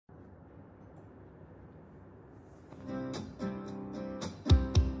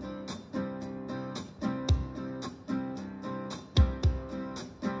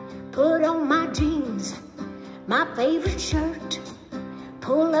Put on my jeans, my favorite shirt,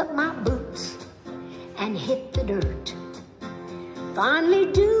 pull up my boots and hit the dirt.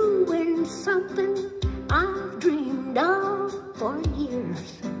 Finally doing something I've dreamed of for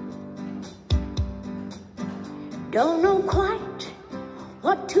years. Don't know quite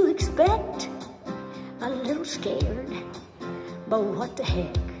what to expect, a little scared, but what the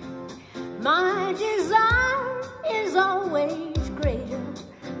heck. My desire is always greater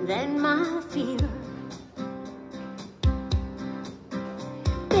than my fear.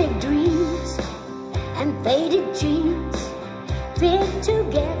 Big dreams and faded jeans fit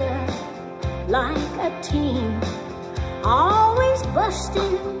together like a team, always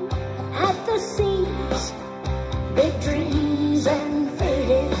busting at the seams. Big dreams and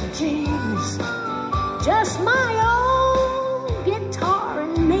faded jeans, just my own guitar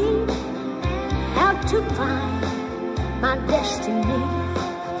and me, out to find my destiny.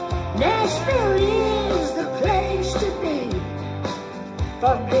 Nashville is the place to be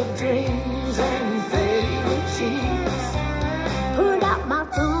for big dreams and faded jeans. Put out my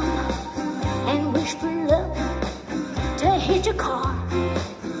thumb and wish for luck to hit a car,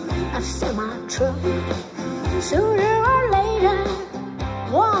 a semi-truck. Sooner or later,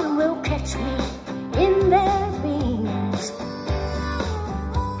 one will catch me in their beams.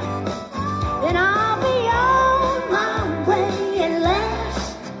 Then I'll be on my way at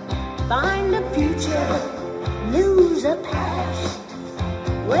last, find the future, lose the past,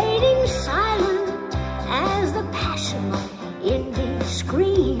 waiting silent as the passion in me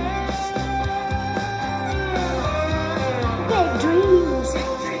screams. Big dreams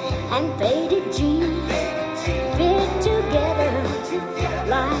and faded jeans fit together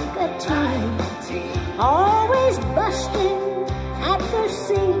like a team, always busting at the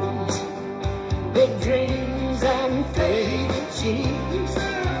seams. Big dreams and faded jeans.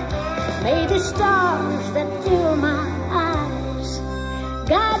 May the stars that fill my eyes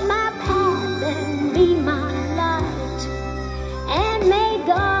guide my path and be my light, and may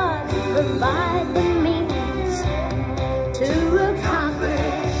God provide the means to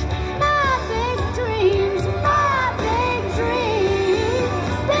accomplish my big dreams, my big dreams.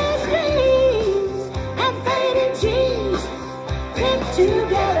 Big dreams and faded jeans fit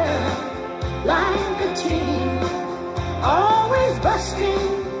together like a team, always busting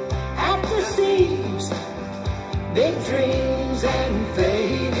at the seams. Big dreams and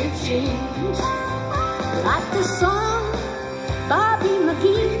faded jeans. Like the song Bobby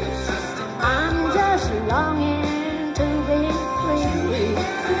McGee's, I'm just longing to be free.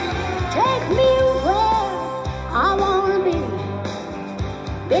 Take me where I wanna be.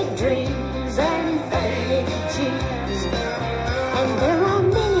 Big dreams and faded jeans. And there are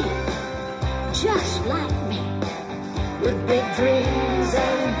many just like me, with big dreams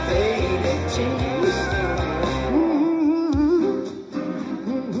and faded jeans.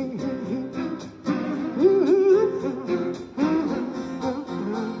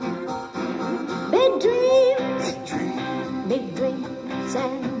 Big dreams, big dreams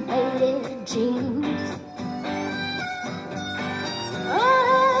and faded jeans.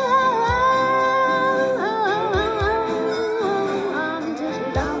 I'm just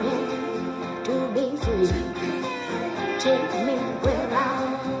longing to be free. Take me where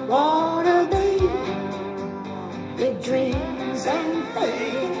I wanna be. Big dreams and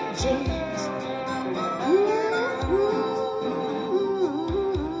faded jeans.